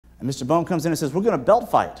And Mr. Bone comes in and says, we're going to belt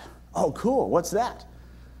fight. Oh, cool. What's that?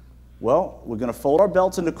 Well, we're going to fold our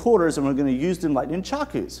belts into quarters, and we're going to use them like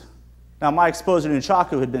nunchakus. Now, my exposure to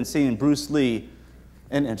nunchaku had been seeing Bruce Lee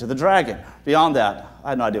in Enter the Dragon. Beyond that, I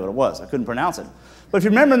had no idea what it was. I couldn't pronounce it. But if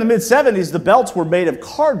you remember in the mid-'70s, the belts were made of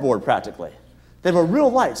cardboard practically. They were real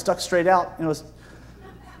light, stuck straight out.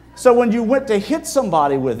 So when you went to hit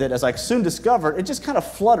somebody with it, as I soon discovered, it just kind of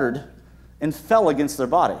fluttered and fell against their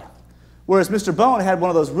body. Whereas Mr. Bone had one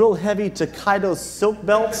of those real heavy Tokaido silk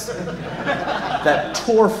belts that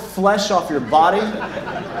tore flesh off your body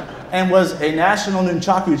and was a national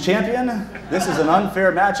nunchaku champion. This is an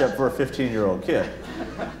unfair matchup for a 15-year-old kid.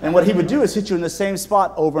 And what he would do is hit you in the same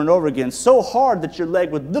spot over and over again, so hard that your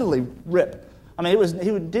leg would literally rip. I mean,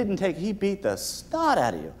 he beat the snot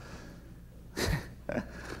out of you.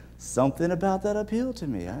 Something about that appealed to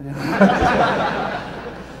me.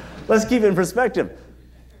 Let's keep it in perspective.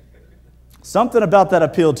 Something about that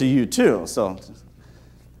appealed to you too. So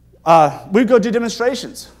we'd go do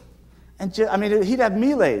demonstrations. And he'd have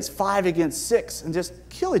melees, 5 against 6, and just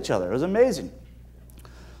kill each other. It was amazing.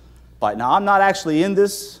 But now I'm not actually in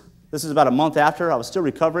this. This is about a month after. I was still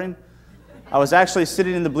recovering. I was actually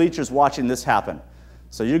sitting in the bleachers watching this happen.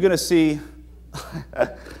 So you're going to see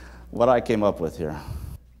what I came up with here.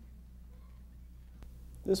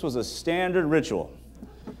 This was a standard ritual.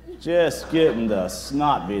 Just getting the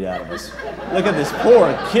snot beat out of us. Look at this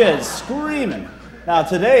poor kid screaming. Now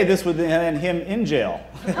today, this would end him in jail.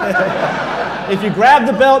 If you grab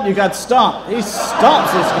the belt, you got stomped. He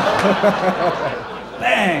stomps this guy.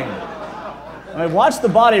 Bang! I mean, watch the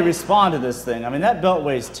body respond to this thing. I mean, that belt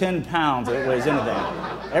weighs 10 pounds if it weighs anything.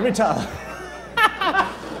 Every time.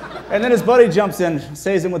 And then his buddy jumps in,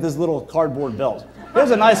 saves him with his little cardboard belt.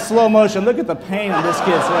 Here's a nice slow motion. Look at the pain on this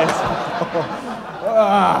kid's face.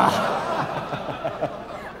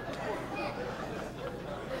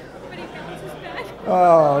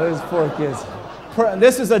 Oh, these poor kids.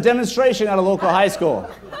 This is a demonstration at a local high school.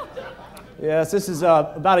 Yes, this is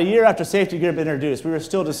about a year after safety gear had been introduced. We were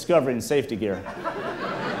still discovering safety gear.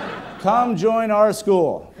 Come join our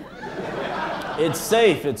school. It's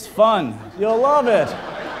safe, it's fun, you'll love it.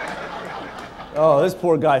 Oh, this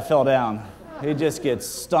poor guy fell down. He just gets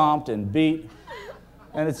stomped and beat.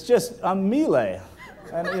 And it's just a melee.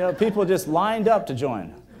 And people just lined up to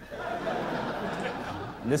join.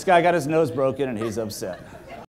 And this guy got his nose broken and he's upset.